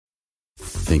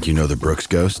Think you know the Brooks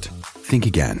Ghost? Think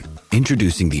again.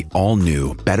 Introducing the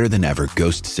all-new, better-than-ever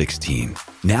Ghost 16.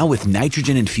 Now with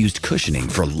nitrogen-infused cushioning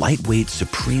for lightweight,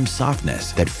 supreme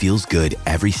softness that feels good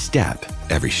every step,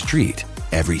 every street,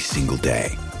 every single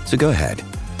day. So go ahead,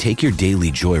 take your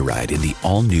daily joyride in the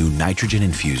all-new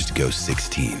nitrogen-infused Ghost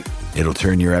 16. It'll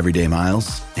turn your everyday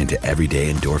miles into everyday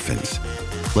endorphins.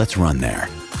 Let's run there.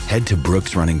 Head to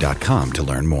brooksrunning.com to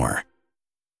learn more.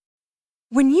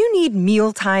 When you need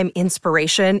mealtime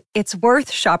inspiration, it's worth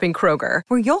shopping Kroger,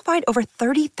 where you'll find over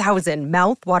 30,000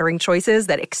 mouth-watering choices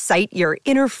that excite your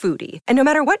inner foodie. And no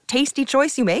matter what tasty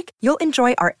choice you make, you'll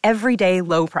enjoy our everyday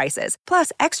low prices,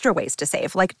 plus extra ways to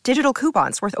save, like digital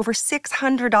coupons worth over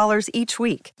 $600 each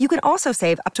week. You can also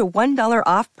save up to $1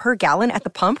 off per gallon at the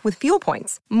pump with fuel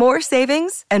points. More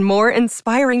savings and more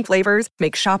inspiring flavors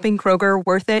make shopping Kroger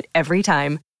worth it every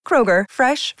time. Kroger,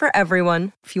 fresh for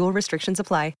everyone. Fuel restrictions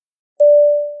apply.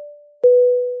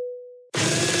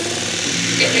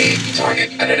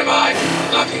 Target identified.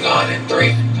 Locking on in 3,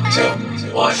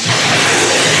 2, 1.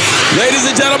 Ladies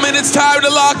and gentlemen, it's time to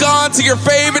lock on to your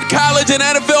favorite college and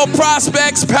NFL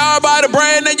prospects, powered by the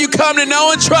brand that you come to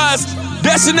know and trust,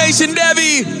 Destination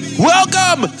Devy.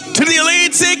 Welcome to the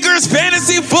Elite Seekers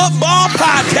Fantasy Football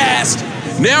Podcast.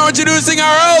 Now introducing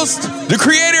our host, the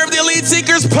creator of the Elite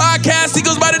Seekers Podcast. He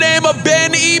goes by the name of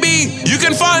Ben Eby. You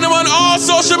can find him on all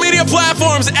social media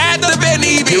platforms at the Ben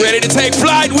Eby. Get ready to take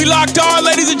flight. We locked on,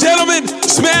 ladies and gentlemen.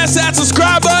 Smash that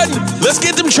subscribe button. Let's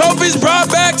get them trophies brought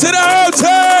back to the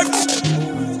hotel.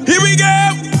 Here we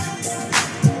go.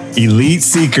 Elite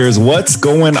Seekers, what's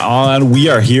going on? We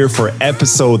are here for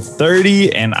episode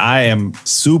 30, and I am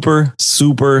super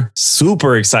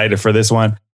excited for this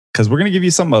one because we're going to give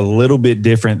you something a little bit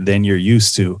different than you're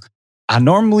used to. I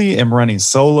normally am running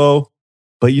solo,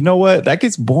 but you know what? That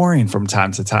gets boring from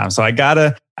time to time. So I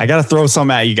gotta throw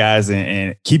some at you guys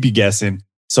and keep you guessing.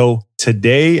 So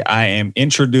today I am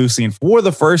introducing for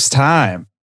the first time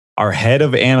our head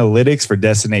of analytics for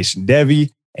Destination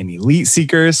Devy and Elite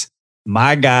Seekers,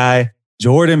 my guy,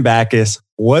 Jordan Backus.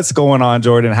 What's going on,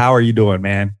 Jordan? How are you doing,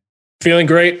 man? Feeling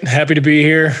great. Happy to be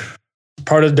here.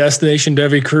 Part of the Destination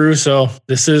Devy crew. So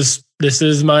this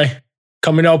is my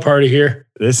coming out party here.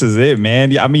 This is it,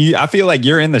 man. I mean, I feel like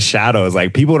you're in the shadows.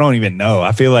 Like people don't even know.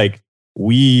 I feel like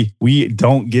we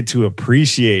don't get to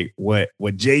appreciate what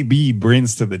JB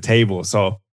brings to the table.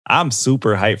 So I'm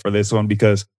super hyped for this one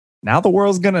because now the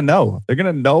world's going to know. They're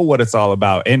going to know what it's all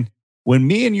about. And when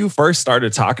me and you first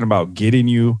started talking about getting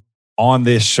you on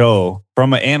this show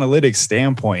from an analytics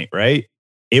standpoint, right?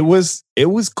 It was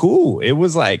cool. It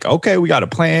was like, okay, we got a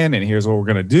plan and here's what we're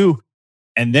going to do.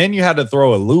 And then you had to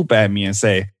throw a loop at me and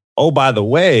say, oh, by the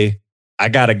way, I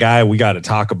got a guy we got to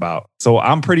talk about. So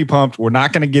I'm pretty pumped. We're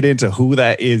not going to get into who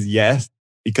that is yet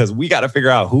because we got to figure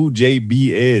out who JB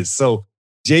is. So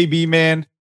JB, man,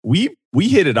 we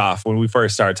hit it off when we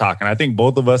first started talking. I think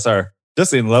both of us are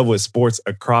just in love with sports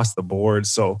across the board.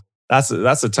 So that's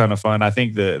a ton of fun. I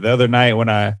think the other night when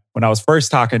I was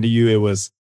first talking to you, it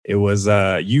was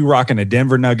you rocking a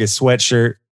Denver Nuggets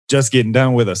sweatshirt, just getting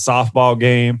done with a softball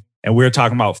game. And we're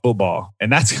talking about football.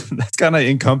 And that's kind of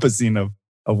encompassing of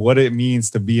what it means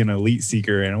to be an elite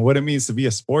seeker and what it means to be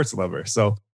a sports lover.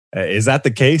 So is that the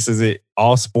case? Is it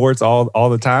all sports all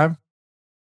the time?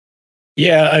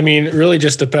 Yeah, I mean, it really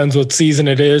just depends what season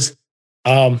it is.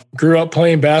 Grew up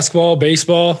playing basketball,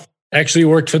 baseball. Actually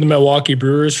worked for the Milwaukee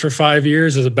Brewers for 5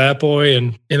 years as a bat boy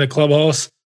and in a clubhouse.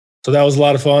 So that was a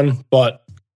lot of fun. But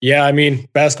yeah, I mean,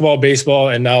 basketball, baseball,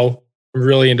 and now I'm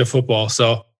really into football.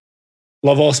 So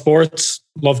love all sports.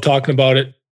 Love talking about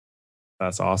it.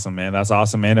 That's awesome, man. That's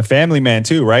awesome, man. A family man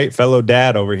too, right? Fellow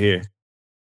dad over here.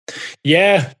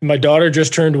 Yeah, my daughter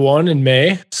just turned 1 in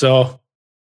May. So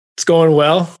it's going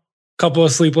well. A couple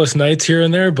of sleepless nights here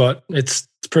and there, but it's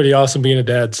pretty awesome being a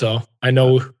dad. So I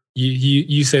know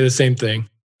you say the same thing.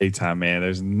 Big time, man.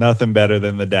 There's nothing better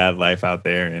than the dad life out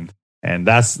there. And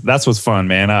that's what's fun,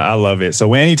 man. I love it.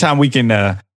 So anytime we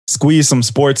can squeeze some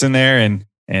sports in there and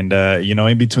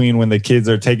in between when the kids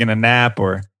are taking a nap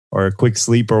or a quick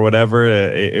sleep or whatever,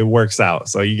 it works out.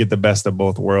 So you get the best of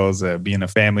both worlds, being a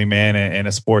family man and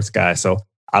a sports guy. So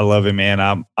I love it,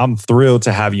 man. I'm thrilled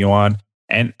to have you on.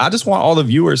 And I just want all the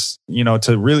viewers,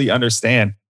 to really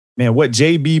understand, man, what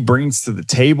JB brings to the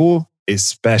table is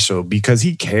special because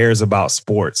he cares about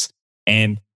sports.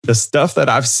 And the stuff that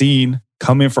I've seen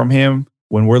coming from him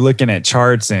when we're looking at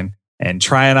charts and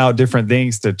trying out different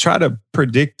things to try to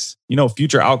predict,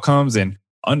 future outcomes and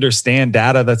understand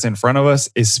data that's in front of us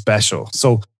is special.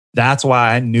 So that's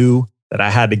why I knew that I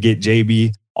had to get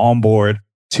JB on board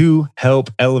to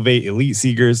help elevate Elite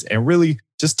Seekers and really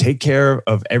just take care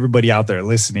of everybody out there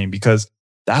listening, because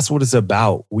that's what it's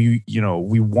about. We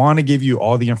want to give you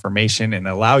all the information and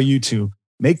allow you to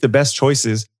make the best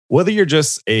choices, whether you're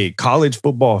just a college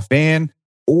football fan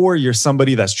or you're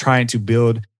somebody that's trying to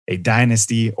build a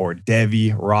dynasty or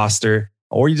Devy roster,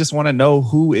 or you just want to know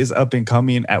who is up and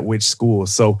coming at which school.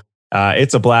 So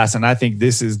it's a blast. And I think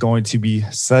this is going to be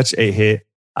such a hit.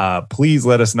 Please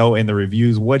let us know in the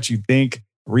reviews what you think.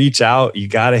 Reach out. You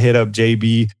got to hit up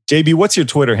JB. JB, what's your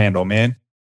Twitter handle, man?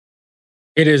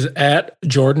 It is at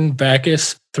Jordan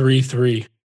Backus 33.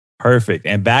 Perfect.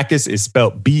 And Backus is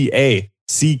spelled Backes.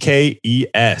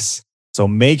 So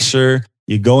make sure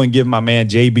you go and give my man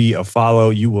JB a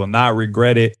follow. You will not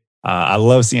regret it. I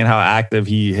love seeing how active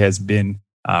he has been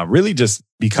really just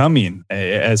becoming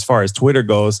as far as Twitter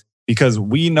goes, because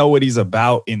we know what he's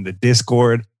about in the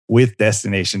Discord with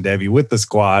Destination Devy, with the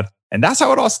squad. And that's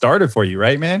how it all started for you,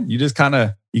 right, man? You just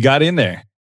you got in there.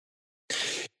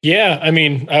 Yeah, I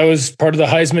mean, I was part of the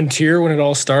Heisman tier when it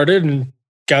all started and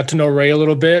got to know Ray a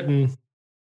little bit, and a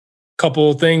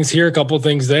couple of things here, a couple of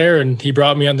things there, and he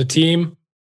brought me on the team.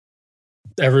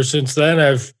 Ever since then,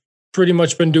 I've pretty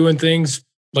much been doing things,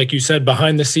 like you said,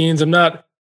 behind the scenes. I'm not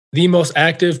the most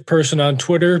active person on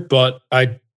Twitter, but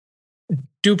I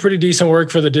do pretty decent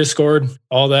work for the Discord,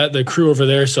 all that, the crew over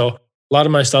there. So a lot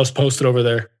of my stuff's posted over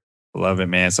there. Love it,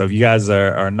 man. So if you guys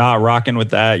are not rocking with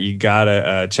that, you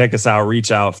gotta check us out,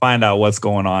 reach out, find out what's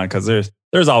going on, because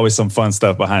there's always some fun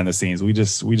stuff behind the scenes. We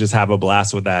just have a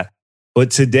blast with that.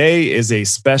 But today is a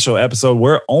special episode.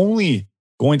 We're only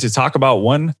going to talk about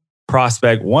one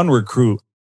prospect, one recruit.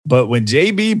 But when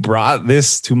JB brought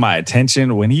this to my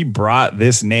attention, when he brought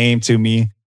this name to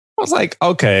me, I was like,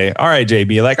 okay, all right,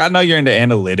 JB, like I know you're into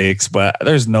analytics, but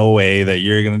there's no way that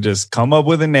you're going to just come up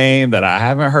with a name that I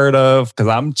haven't heard of, because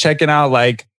I'm checking out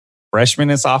like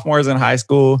freshmen and sophomores in high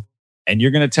school. And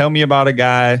you're going to tell me about a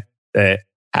guy that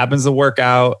happens to work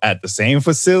out at the same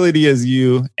facility as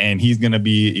you, and he's going to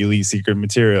be elite secret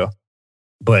material.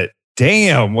 But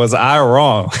damn, was I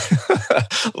wrong?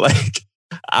 Like,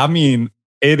 I mean,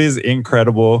 it is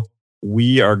incredible.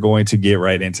 We are going to get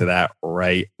right into that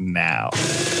right now.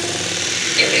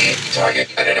 Unit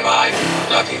target identified.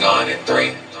 Locking on in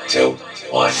 3, 2,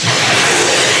 1.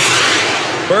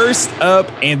 First up,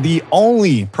 and the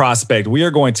only prospect we are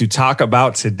going to talk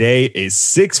about today is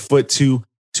 6'2",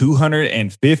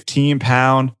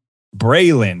 215-pound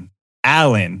Braylon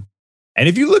Allen. And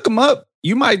if you look him up,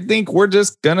 you might think we're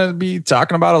just gonna be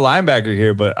talking about a linebacker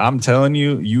here, but I'm telling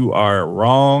you, you are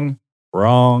wrong.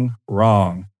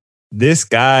 This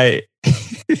guy,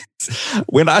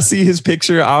 when I see his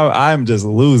picture, I'm just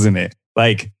losing it.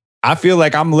 Like, I feel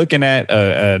like I'm looking at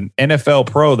an NFL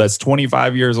pro that's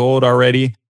 25 years old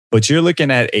already, but you're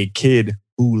looking at a kid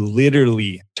who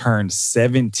literally turned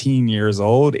 17 years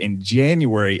old in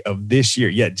January of this year.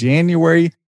 Yeah,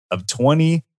 January of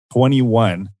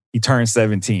 2021, he turned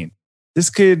 17. This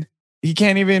kid, he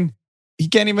can't even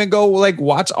go like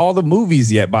watch all the movies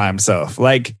yet by himself.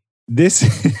 Like,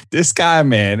 this guy,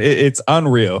 man, it's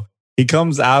unreal. He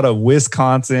comes out of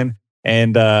Wisconsin,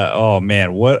 and oh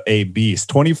man, what a beast.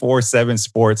 24/7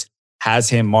 Sports has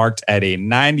him marked at a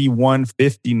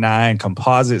 91.59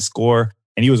 composite score,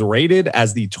 and he was rated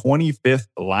as the 25th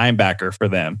linebacker for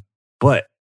them. But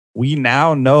we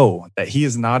now know that he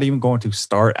is not even going to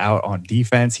start out on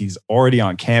defense. He's already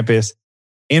on campus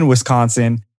in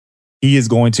Wisconsin. He is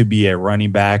going to be a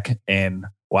running back, and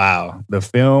wow, the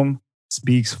film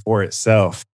speaks for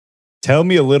itself. Tell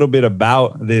me a little bit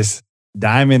about this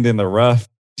diamond in the rough,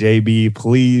 JB,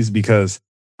 please, because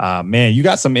man, you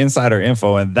got some insider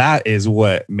info, and that is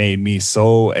what made me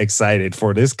so excited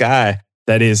for this guy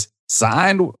that is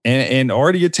signed and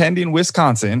already attending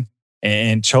Wisconsin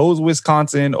and chose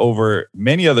Wisconsin over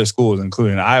many other schools,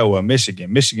 including Iowa,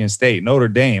 Michigan State, Notre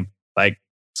Dame. Like,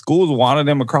 schools wanted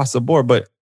him across the board, but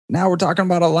now we're talking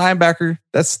about a linebacker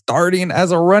that's starting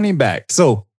as a running back.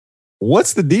 So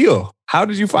what's the deal? How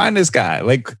did you find this guy?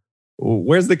 Like,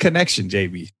 where's the connection,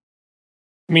 JB?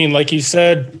 I mean, like you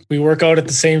said, we work out at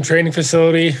the same training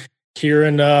facility here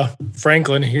in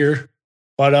Franklin here.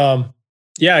 But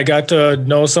yeah, I got to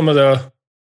know some of the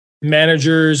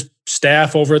managers,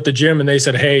 staff over at the gym, and they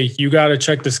said, hey, you got to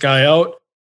check this guy out.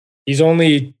 He's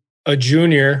only a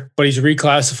junior, but he's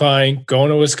reclassifying, going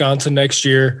to Wisconsin next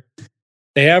year.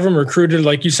 They have him recruited,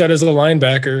 like you said, as a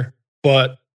linebacker,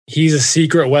 but he's a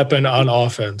secret weapon on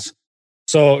offense.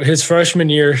 So his freshman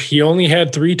year, he only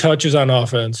had 3 touches on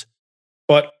offense,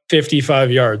 but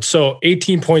 55 yards. So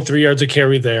 18.3 yards a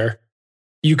carry there.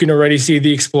 You can already see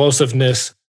the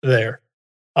explosiveness there.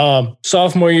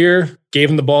 Sophomore year, gave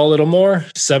him the ball a little more,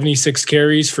 76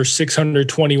 carries for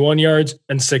 621 yards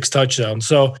and 6 touchdowns.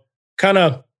 So kind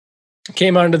of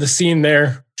came onto the scene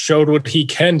there, showed what he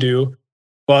can do.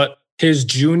 But his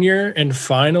junior and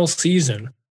final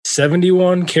season,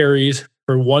 71 carries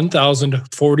for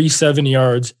 1,047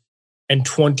 yards and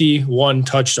 21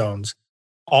 touchdowns.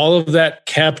 All of that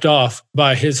capped off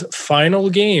by his final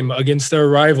game against their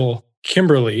rival,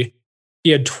 Kimberly.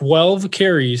 He had 12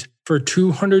 carries for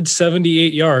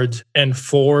 278 yards and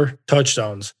 4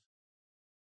 touchdowns.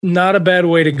 Not a bad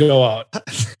way to go out.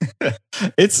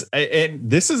 And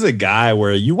this is a guy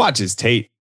where you watch his tape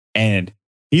and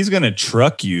he's going to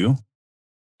truck you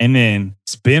and then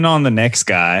spin on the next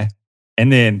guy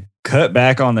and then cut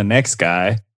back on the next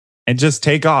guy and just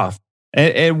take off.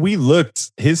 And we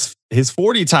looked his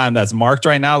 40 time that's marked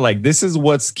right now. Like, this is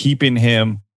what's keeping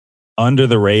him under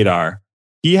the radar.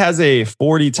 He has a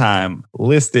 40 time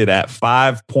listed at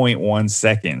 5.1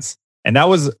 seconds. And that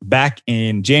was back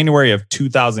in January of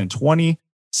 2020.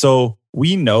 So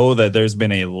we know that there's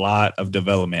been a lot of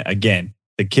development. Again,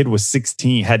 the kid was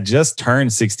 16, had just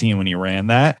turned 16 when he ran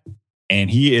that. And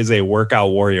he is a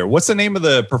workout warrior. What's the name of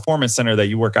the performance center that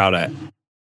you work out at?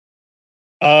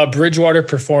 Bridgewater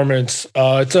Performance.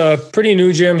 It's a pretty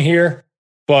new gym here,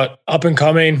 but up and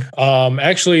coming.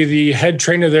 Actually, the head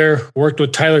trainer there worked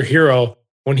with Tyler Hero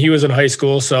when he was in high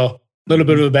school. So a little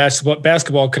bit of a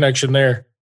basketball connection there.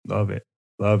 Love it.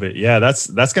 Love it. Yeah, that's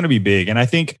going to be big. And I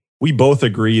think we both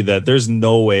agree that there's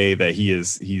no way that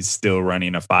he's still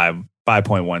running a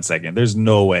 5.1 second. There's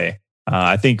no way.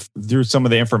 I think through some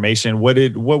of the information,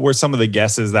 what were some of the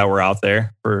guesses that were out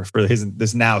there for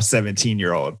this now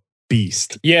 17-year-old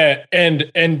beast? Yeah,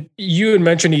 and you had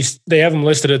mentioned they have him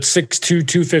listed at 6'2",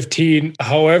 215.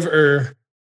 However,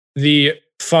 the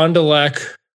Fond du Lac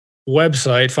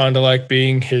website, Fond du Lac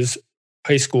being his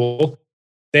high school,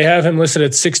 they have him listed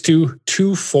at 6'2",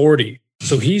 240.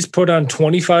 So he's put on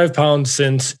 25 pounds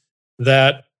since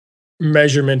that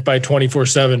measurement by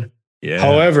 24/7. Yeah.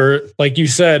 However, like you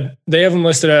said, they have him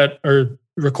listed at or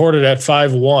recorded at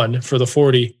 5'1" for the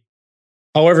 40.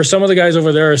 However, some of the guys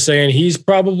over there are saying he's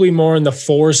probably more in the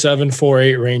 4'7",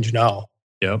 4'8" range now.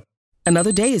 Yep.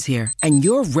 Another day is here and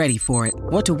you're ready for it.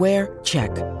 What to wear? Check.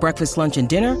 Breakfast, lunch, and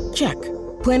dinner? Check.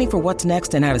 Planning for what's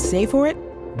next and how to save for it?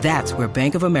 That's where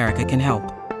Bank of America can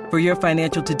help. For your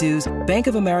financial to-dos, Bank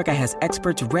of America has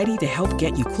experts ready to help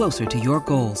get you closer to your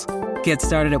goals. Get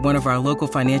started at one of our local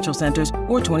financial centers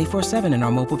or 24/7 in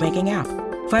our mobile banking app.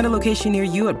 Find a location near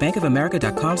you at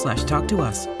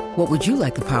bankofamerica.com/talktous. What would you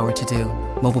like the power to do?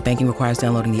 Mobile banking requires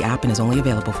downloading the app and is only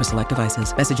available for select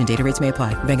devices. Message and data rates may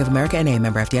apply. Bank of America NA,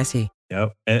 member FDIC.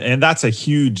 Yep. And that's a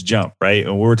huge jump, right?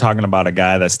 And we're talking about a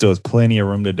guy that still has plenty of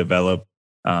room to develop,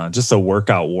 just a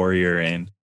workout warrior.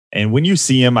 And when you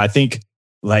see him, I think,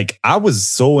 like, I was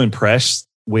so impressed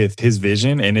with his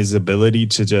vision and his ability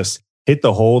to just hit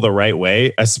the hole the right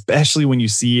way, especially when you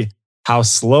see how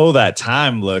slow that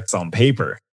time looks on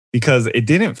paper, because it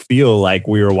didn't feel like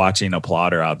we were watching a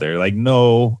plotter out there. Like,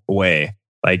 no way.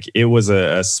 Like, it was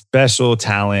a special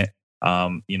talent.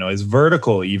 His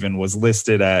vertical even was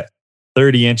listed at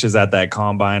 30 inches at that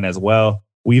combine as well.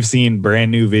 We've seen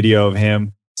brand new video of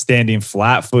him standing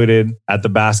flat footed at the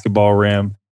basketball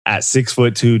rim at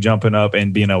 6'2", jumping up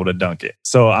and being able to dunk it.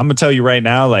 So I'm gonna tell you right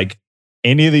now, like,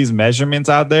 any of these measurements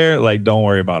out there, like, don't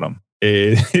worry about them.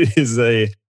 It is a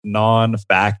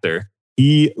non-factor.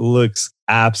 He looks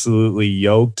absolutely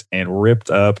yoked and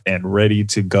ripped up and ready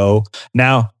to go.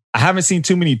 Now, I haven't seen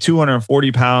too many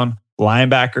 240-pound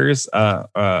linebackers,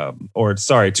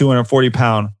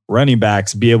 240-pound running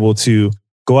backs be able to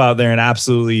go out there and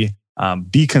absolutely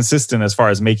be consistent as far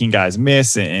as making guys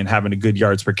miss and having a good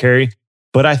yards per carry.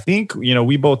 But I think,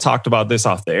 we both talked about this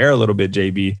off the air a little bit,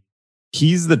 JB.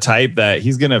 He's the type that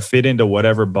he's going to fit into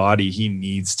whatever body he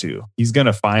needs to. He's going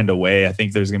to find a way. I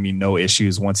think there's going to be no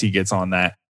issues once he gets on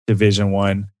that Division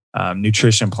I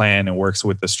nutrition plan and works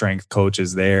with the strength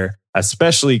coaches there,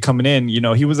 especially coming in.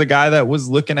 He was a guy that was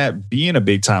looking at being a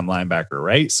big time linebacker,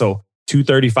 right? So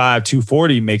 235,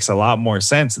 240 makes a lot more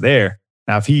sense there.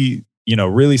 Now, if he,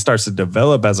 really starts to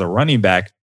develop as a running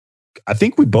back, I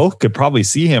think we both could probably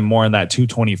see him more in that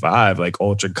 225, like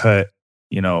ultra cut,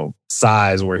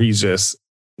 size, where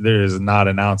there's not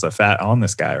an ounce of fat on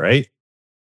this guy, right?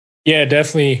 Yeah,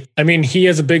 definitely. I mean, he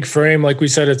has a big frame, like we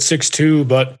said, at 6'2",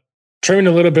 but trimming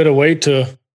a little bit of weight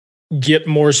to get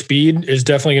more speed is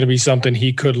definitely going to be something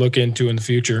he could look into in the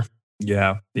future.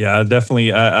 Yeah,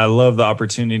 definitely. I love the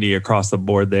opportunity across the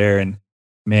board there. And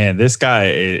man, this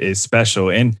guy is special.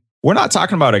 And we're not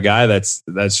talking about a guy that's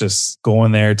just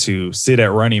going there to sit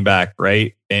at running back,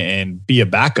 right, and be a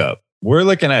backup. We're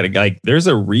looking at it like there's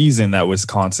a reason that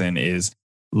Wisconsin is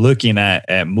looking at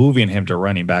moving him to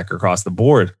running back across the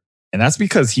board. And that's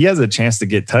because he has a chance to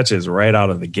get touches right out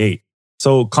of the gate.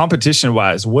 So competition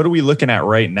wise, what are we looking at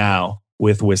right now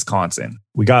with Wisconsin?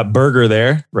 We got Berger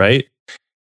there, right?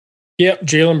 Yep.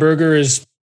 Jalen Berger is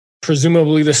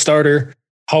presumably the starter.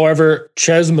 However,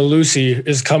 Ches Malusi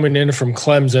is coming in from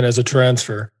Clemson as a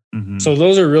transfer. Mm-hmm. So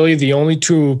those are really the only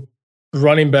two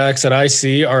running backs that I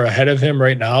see are ahead of him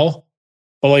right now.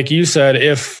 But like you said,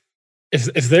 if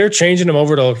they're changing him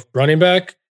over to running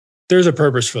back, there's a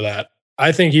purpose for that.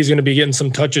 I think he's going to be getting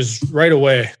some touches right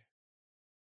away.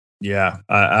 Yeah,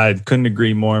 I couldn't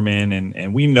agree more, man.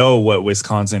 And we know what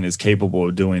Wisconsin is capable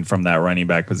of doing from that running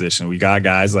back position. We got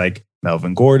guys like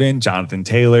Melvin Gordon, Jonathan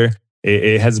Taylor.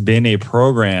 It has been a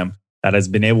program that has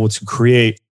been able to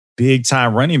create big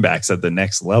time running backs at the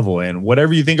next level. And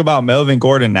whatever you think about Melvin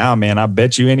Gordon now, man, I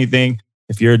bet you anything,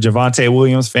 if you're a Javonte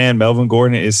Williams fan, Melvin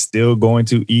Gordon is still going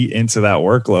to eat into that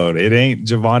workload. It ain't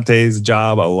Javonte's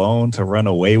job alone to run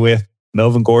away with.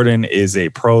 Melvin Gordon is a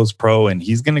pro's pro, and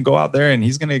he's going to go out there and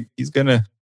he's going to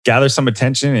gather some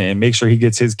attention and make sure he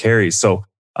gets his carries. So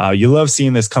you love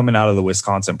seeing this coming out of the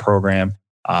Wisconsin program.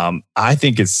 I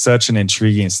think it's such an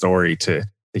intriguing story to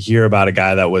hear about a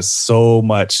guy that was so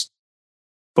much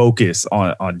focus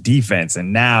on defense.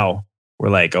 And now we're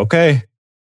like, okay,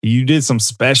 you did some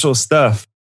special stuff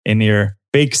in your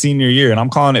fake senior year. And I'm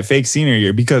calling it fake senior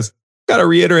year because got to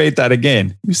reiterate that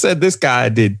again. You said this guy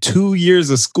did 2 years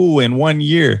of school in 1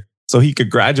 year so he could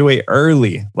graduate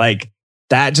early. Like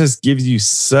that just gives you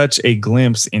such a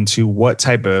glimpse into what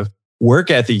type of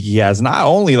work ethic he has. Not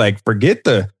only like forget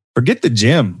the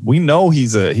gym. We know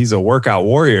he's a workout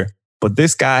warrior, but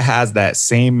this guy has that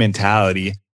same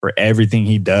mentality for everything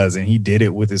he does. And he did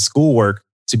it with his schoolwork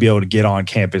to be able to get on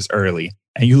campus early.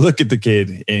 And you look at the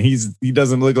kid and he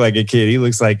doesn't look like a kid. He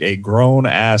looks like a grown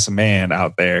ass man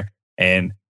out there.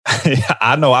 And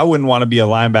I know I wouldn't want to be a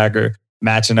linebacker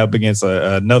matching up against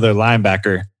another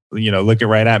linebacker, looking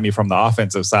right at me from the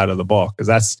offensive side of the ball, because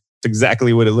that's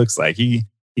exactly what it looks like. He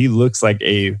looks like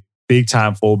a big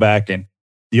time fullback. And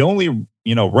the only,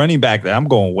 running back that I'm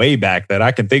going way back that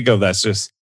I can think of that's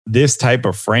just this type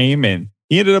of frame. And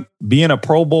he ended up being a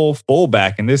Pro Bowl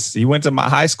fullback. And he went to my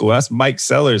high school. That's Mike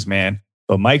Sellers, man.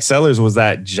 But Mike Sellers was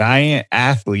that giant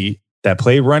athlete that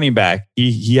played running back.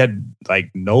 He had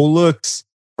like no looks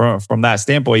from that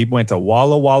standpoint. He went to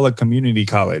Walla Walla Community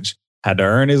College, had to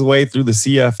earn his way through the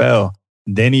CFL.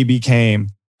 Then he became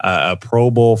a Pro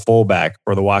Bowl fullback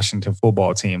for the Washington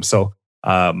football team. So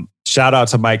shout out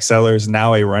to Mike Sellers,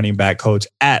 now a running back coach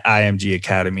at IMG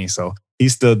Academy. So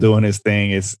he's still doing his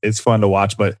thing. It's fun to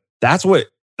watch. But that's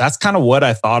kind of what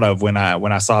I thought of when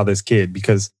I saw this kid,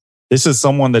 because this is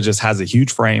someone that just has a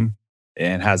huge frame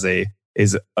and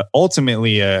is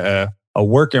ultimately a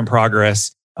work in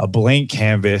progress, a blank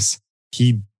canvas.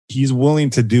 He's willing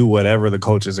to do whatever the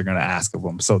coaches are going to ask of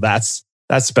him. So that's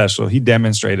special. He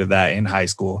demonstrated that in high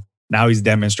school. Now he's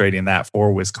demonstrating that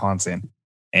for Wisconsin.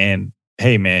 And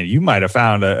hey, man, you might have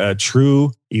found a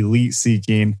true elite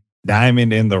seeking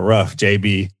diamond in the rough,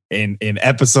 JB, in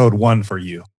episode 1 for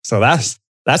you. So that's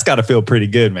got to feel pretty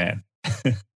good, man.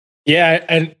 Yeah.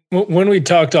 And when we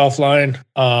talked offline,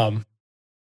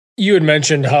 you had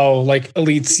mentioned how like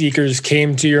elite seekers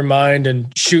came to your mind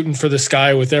and shooting for the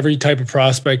sky with every type of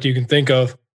prospect you can think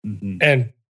of. Mm-hmm.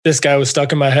 And this guy was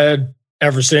stuck in my head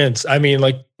ever since. I mean,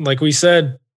 like we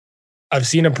said, I've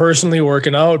seen him personally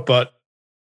working out, but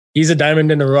he's a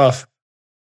diamond in the rough.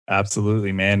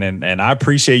 Absolutely, man. And I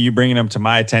appreciate you bringing him to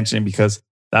my attention, because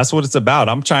that's what it's about.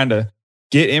 I'm trying to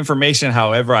get information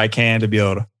however I can to be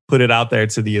able to put it out there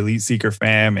to the Elite Seeker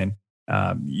fam. And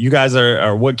you guys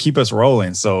are what keep us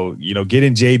rolling. So,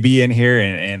 getting JB in here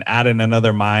and adding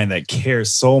another mind that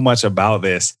cares so much about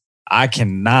this. I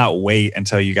cannot wait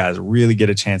until you guys really get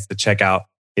a chance to check out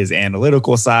his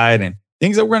analytical side and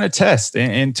things that we're going to test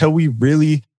until we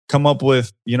really come up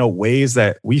with, ways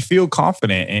that we feel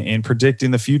confident in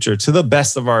predicting the future to the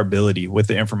best of our ability with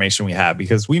the information we have,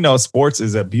 because we know sports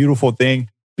is a beautiful thing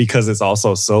because it's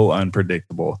also so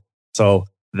unpredictable. So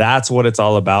that's what it's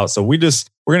all about. So we're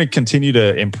going to continue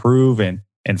to improve and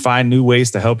find new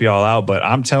ways to help y'all out. But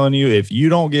I'm telling you, if you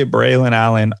don't get Braylon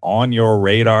Allen on your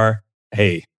radar,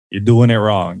 hey, you're doing it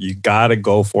wrong. You got to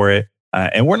go for it.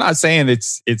 And we're not saying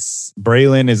it's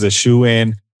Braylon is a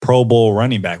shoe-in Pro Bowl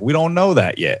running back. We don't know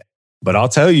that yet. But I'll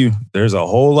tell you, there's a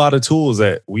whole lot of tools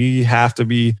that we have to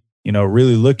be,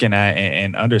 really looking at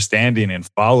and understanding and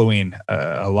following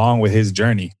along with his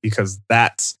journey, because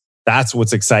that's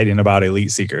what's exciting about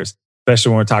Elite Seekers, especially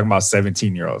when we're talking about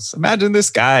 17-year-olds. Imagine this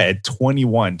guy at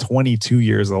 21, 22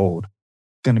 years old.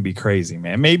 It's going to be crazy,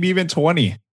 man. Maybe even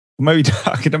 20. We might be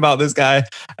talking about this guy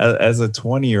as a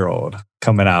 20-year-old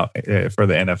coming out for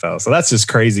the NFL. So that's just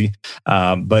crazy.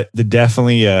 But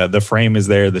definitely the frame is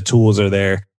there. The tools are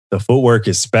there. The footwork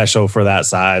is special for that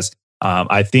size.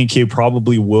 I think he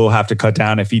probably will have to cut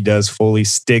down if he does fully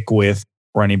stick with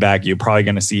running back. You're probably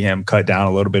going to see him cut down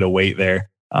a little bit of weight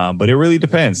there. But it really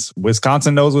depends.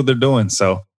 Wisconsin knows what they're doing.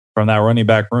 So from that running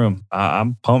back room,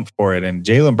 I'm pumped for it. And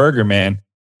Jalen Berger, man,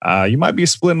 you might be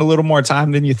splitting a little more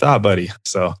time than you thought, buddy.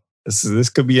 So this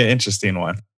could be an interesting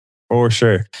one for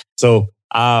sure. So,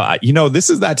 this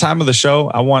is that time of the show.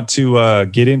 I want to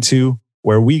get into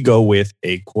where we go with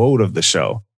a quote of the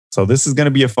show. So this is going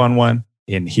to be a fun one.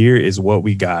 And here is what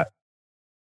we got.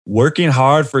 Working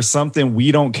hard for something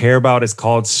we don't care about is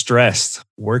called stress.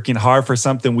 Working hard for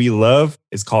something we love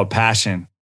is called passion.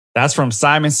 That's from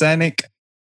Simon Sinek.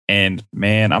 And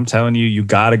man, I'm telling you, you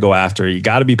got to go after it. You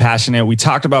got to be passionate. We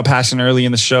talked about passion early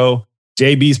in the show.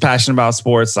 JB's passionate about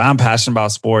sports. I'm passionate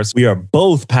about sports. We are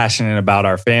both passionate about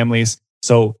our families.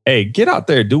 So, hey, get out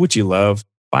there, do what you love.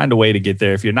 Find a way to get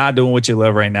there. If you're not doing what you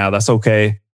love right now, that's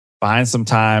okay. Find some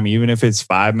time, even if it's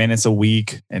 5 minutes a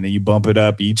week, and then you bump it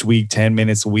up each week, 10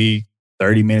 minutes a week,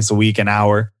 30 minutes a week, an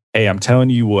hour. Hey, I'm telling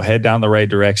you, you will head down the right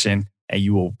direction and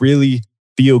you will really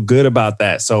feel good about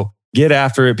that. So get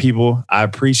after it, people. I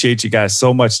appreciate you guys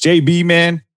so much. JB,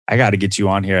 man, I got to get you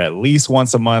on here at least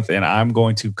once a month, and I'm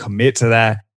going to commit to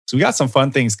that. So we got some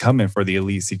fun things coming for the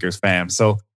Elite Seekers fam.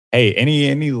 So hey,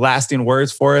 any lasting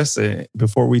words for us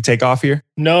before we take off here?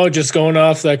 No, just going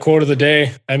off that quote of the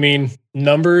day. I mean,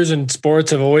 numbers and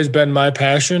sports have always been my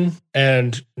passion.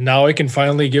 And now I can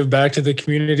finally give back to the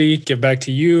community, give back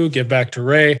to you, give back to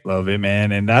Ray. Love it,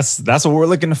 man. And that's what we're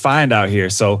looking to find out here.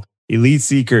 So Elite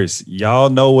Seekers, y'all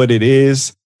know what it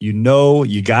is. You know,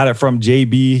 you got it from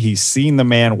JB. He's seen the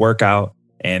man work out.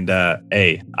 And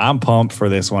hey, I'm pumped for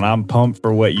this one. I'm pumped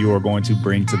for what you are going to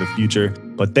bring to the future.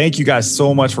 But thank you guys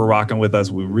so much for rocking with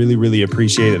us. We really, really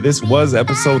appreciate it. This was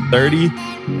episode 30,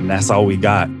 and that's all we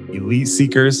got. Elite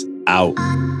Seekers out.